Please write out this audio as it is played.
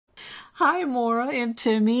Hi, Maura and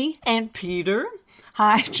Timmy and Peter.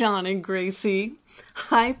 Hi, John and Gracie.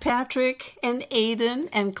 Hi, Patrick and Aiden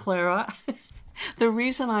and Clara. The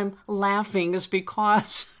reason I'm laughing is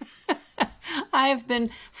because I've been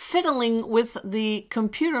fiddling with the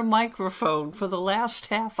computer microphone for the last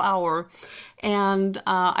half hour, and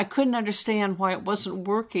I couldn't understand why it wasn't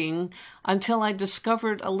working until I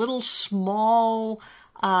discovered a little small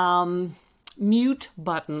mute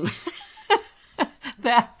button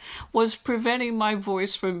that was preventing my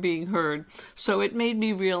voice from being heard. So it made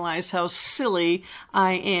me realize how silly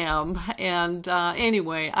I am. And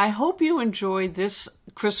anyway, I hope you enjoyed this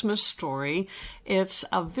Christmas story. It's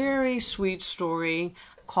a very sweet story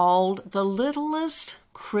called The Littlest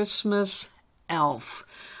Christmas Elf.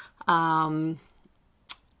 I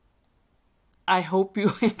hope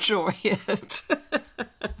you enjoy it.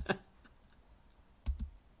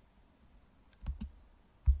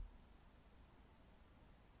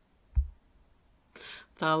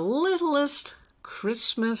 The Littlest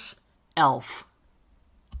Christmas Elf.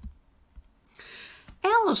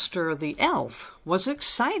 Alistair the elf was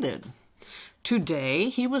excited. Today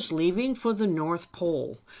he was leaving for the North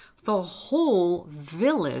Pole. The whole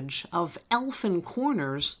village of Elfin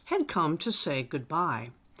Corners had come to say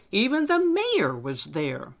goodbye. Even the mayor was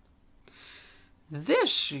there.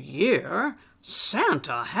 This year,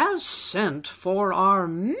 Santa has sent for our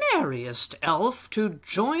merriest elf to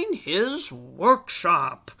join his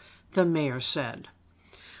workshop, the mayor said.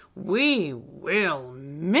 We will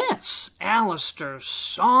miss Alistair's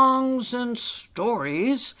songs and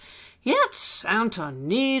stories, yet Santa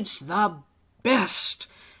needs the best,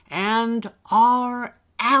 and our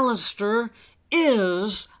Alistair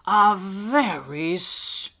is a very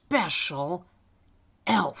special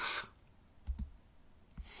elf.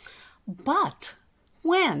 But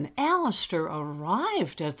when Alistair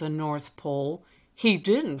arrived at the North Pole, he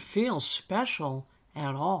didn't feel special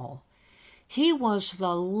at all. He was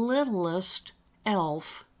the littlest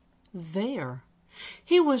elf there.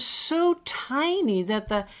 He was so tiny that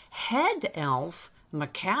the head elf,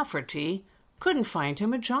 McCafferty, couldn't find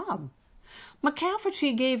him a job.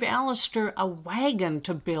 McCafferty gave Alistair a wagon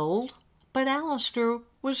to build, but Alistair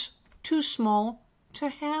was too small to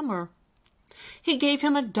hammer. He gave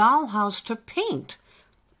him a dollhouse to paint,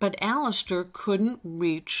 but Alistair couldn't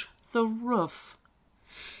reach the roof.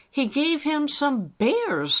 He gave him some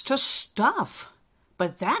bears to stuff,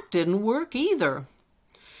 but that didn't work either.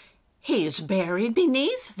 He's buried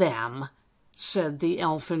beneath them, said the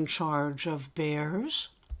elf in charge of bears.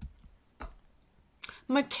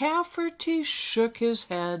 McCafferty shook his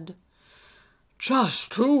head.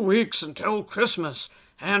 Just 2 weeks until Christmas,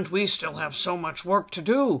 and we still have so much work to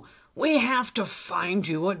do. We have to find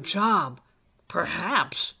you a job.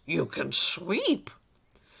 Perhaps you can sweep.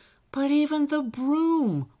 But even the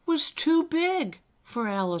broom was too big for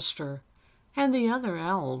Alistair, and the other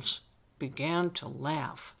elves began to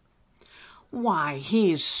laugh. Why,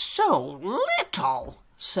 he's so little,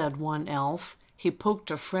 said one elf. He poked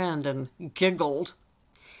a friend and giggled.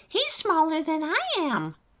 He's smaller than I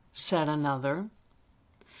am, said another.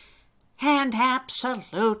 And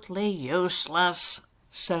absolutely useless,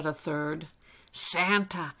 said a third.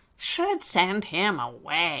 Santa should send him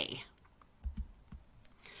away.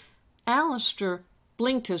 Alistair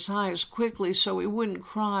blinked his eyes quickly so he wouldn't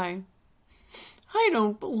cry. I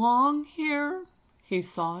don't belong here, he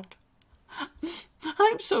thought.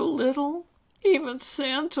 I'm so little, even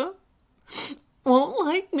Santa won't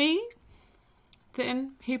like me.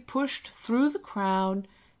 Then he pushed through the crowd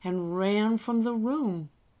and ran from the room.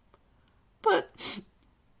 But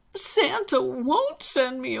Santa won't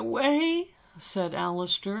send me away, said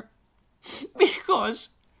Alistair, because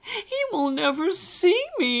he will never see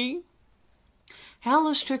me.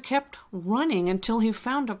 Alistair kept running until he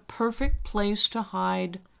found a perfect place to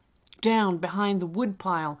hide, down behind the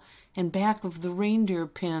woodpile and back of the reindeer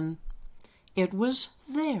pen. It was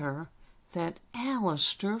there that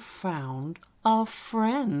Alistair found a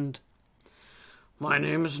friend. My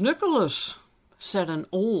name is Nicholas, said an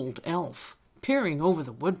old elf, peering over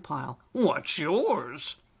the woodpile. What's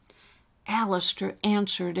yours? Alistair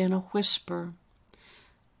answered in a whisper.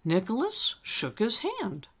 Nicholas shook his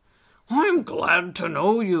hand. I'm glad to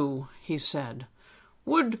know you, he said.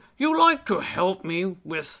 Would you like to help me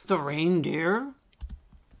with the reindeer?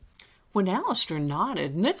 When Alistair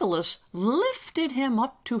nodded, Nicholas lifted him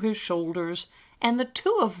up to his shoulders, and the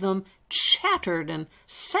two of them chattered and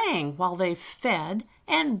sang while they fed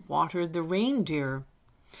and watered the reindeer.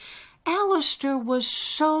 Alistair was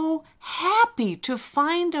so happy to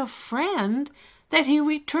find a friend that he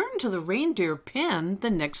returned to the reindeer pen the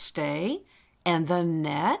next day, and the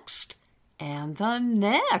next, and the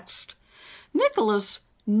next. Nicholas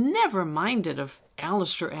never minded if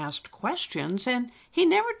Alistair asked questions, and he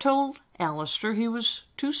never told Alistair he was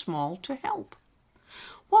too small to help.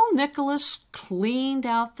 While Nicholas cleaned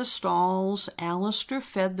out the stalls, Alistair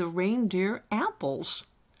fed the reindeer apples.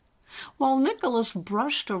 While Nicholas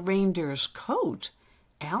brushed a reindeer's coat,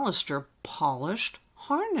 Alistair polished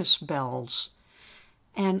harness bells.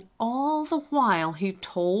 And all the while he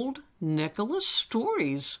told Nicholas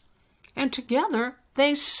stories, and together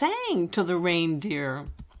they sang to the reindeer.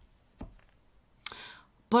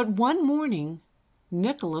 But one morning,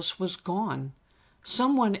 Nicholas was gone.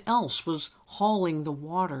 Someone else was hauling the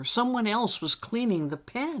water. Someone else was cleaning the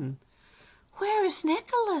pen. "Where is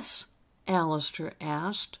Nicholas?" Alistair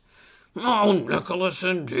asked. "Oh, Nicholas,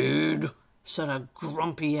 indeed," said a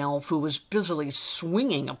grumpy elf who was busily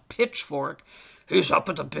swinging a pitchfork. "He's up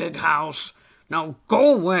at the big house. Now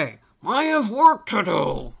go away. I have work to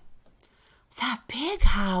do." "The big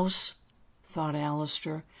house," thought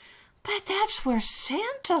Alistair. "But that's where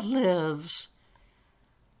Santa lives."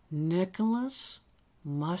 Nicholas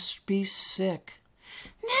must be sick.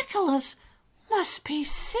 Nicholas must be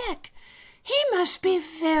sick. He must be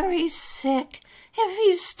very sick if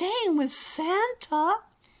he's staying with Santa.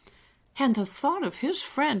 And the thought of his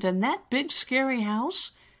friend in that big scary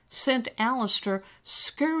house sent Alistair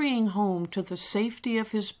scurrying home to the safety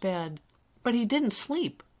of his bed. But he didn't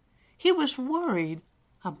sleep. He was worried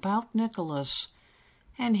about Nicholas,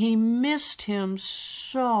 and he missed him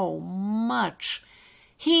so much.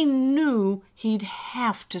 He knew he'd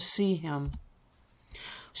have to see him.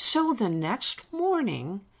 So the next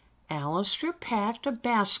morning, Alistair packed a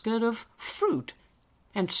basket of fruit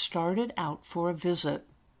and started out for a visit.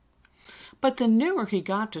 But the nearer he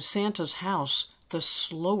got to Santa's house, the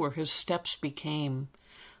slower his steps became.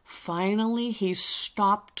 Finally, he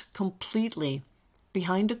stopped completely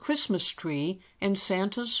behind a Christmas tree in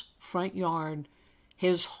Santa's front yard.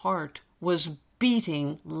 His heart was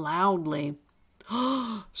beating loudly.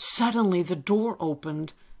 Suddenly the door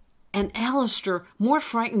opened, and Alistair, more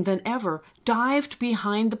frightened than ever, dived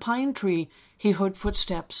behind the pine tree. He heard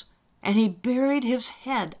footsteps, and he buried his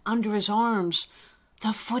head under his arms.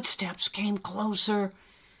 The footsteps came closer.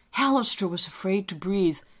 Alistair was afraid to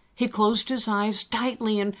breathe. He closed his eyes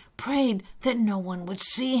tightly and prayed that no one would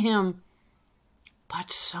see him.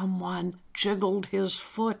 But someone jiggled his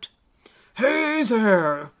foot. "Hey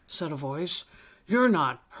there," said a voice. "You're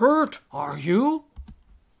not hurt, are you?"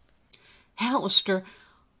 Alistair,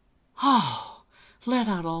 let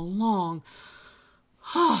out a long,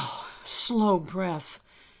 slow breath.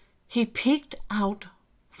 He peeked out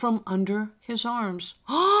from under his arms.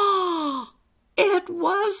 It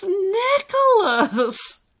was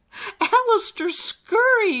Nicholas! Alistair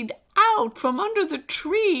scurried out from under the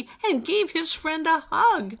tree and gave his friend a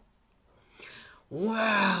hug.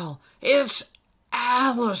 "Well, it's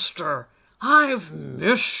Alistair. I've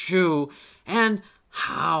missed you. And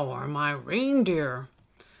how are my reindeer?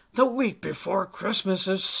 The week before Christmas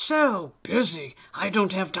is so busy, I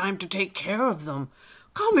don't have time to take care of them.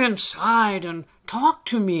 Come inside and talk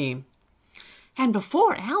to me." And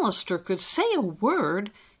before Alistair could say a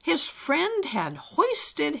word, his friend had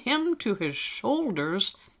hoisted him to his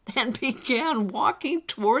shoulders and began walking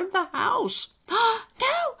toward the house.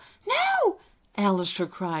 "No, no!" Alistair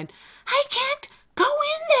cried. "I can't go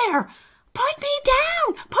in there! Put me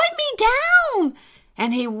down! Put me down!"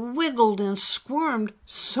 And he wiggled and squirmed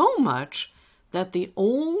so much that the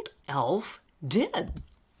old elf did.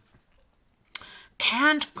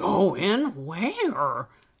 "Can't go in where?"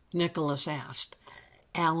 Nicholas asked.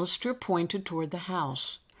 Alistair pointed toward the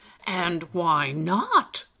house. "And why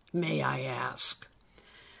not, may I ask?"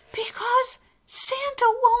 "Because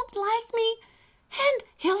Santa won't like me, and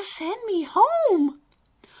he'll send me home."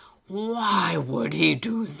 "Why would he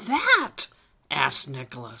do that?" asked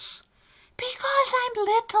Nicholas. "Because I'm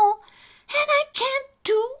little, and I can't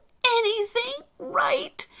do anything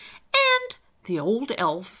right, and—" The old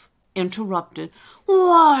elf interrupted.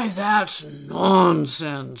 "Why, that's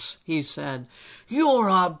nonsense," he said. "You're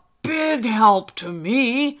a big help to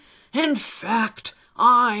me. In fact,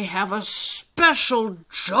 I have a special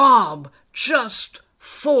job just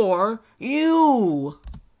for you."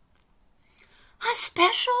 "A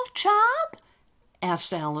special job?"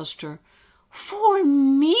 asked Alistair. "For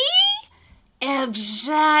me?"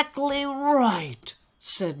 "Exactly right,"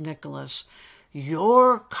 said Nicholas.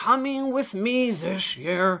 "You're coming with me this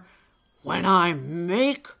year when I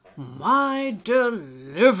make my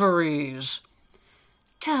deliveries."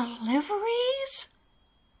 "Deliveries?"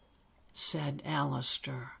 said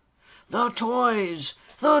Alistair. The toys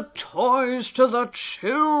to the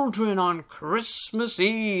children on Christmas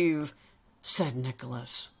Eve," said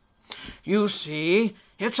Nicholas. You see,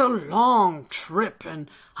 it's a long trip and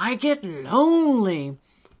I get lonely.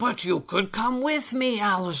 But you could come with me,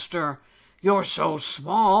 Alistair. You're so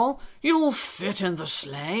small, you'll fit in the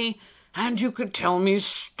sleigh, and you could tell me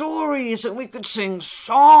stories and we could sing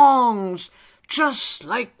songs, just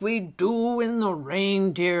like we do in the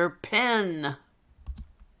reindeer pen.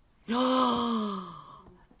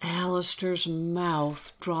 Alistair's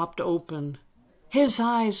mouth dropped open. His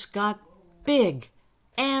eyes got big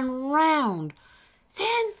and round.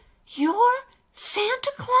 Then you're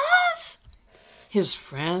Santa Claus? His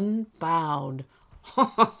friend bowed.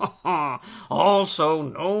 Also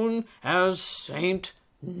known as Saint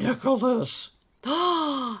Nicholas.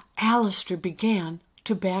 Alistair began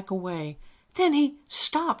to back away. Then he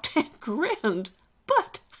stopped and grinned.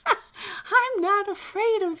 But I'm not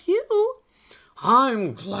afraid of you.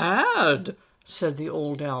 I'm glad, said the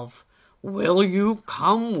old elf. Will you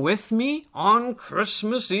come with me on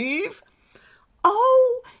Christmas Eve?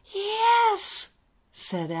 Oh, yes,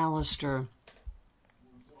 said Alistair.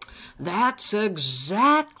 That's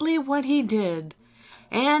exactly what he did,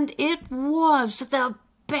 and it was the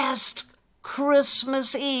best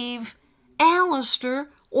Christmas Eve Alistair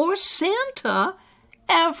or Santa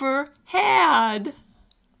ever had.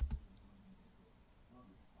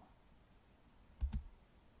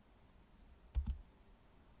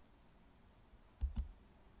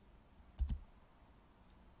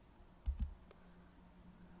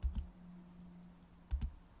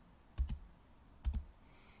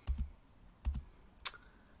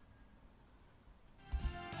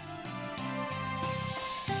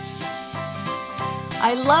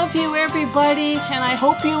 I love you, everybody, and I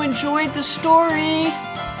hope you enjoyed the story.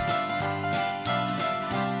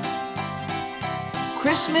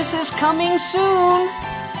 Christmas is coming soon.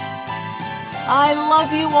 I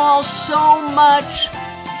love you all so much.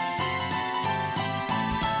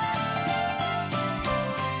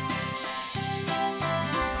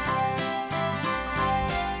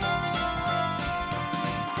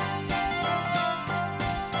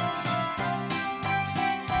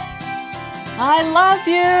 I love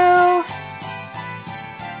you.